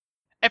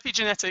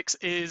Epigenetics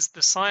is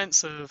the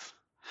science of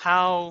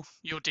how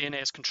your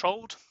DNA is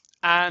controlled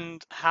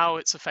and how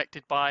it's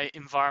affected by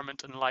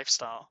environment and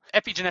lifestyle.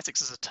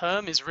 Epigenetics as a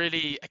term is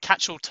really a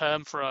catch-all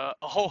term for a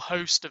whole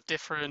host of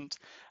different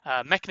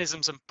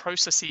mechanisms and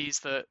processes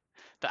that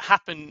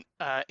happen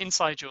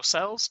inside your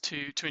cells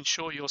to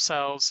ensure your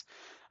cells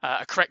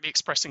are correctly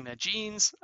expressing their genes,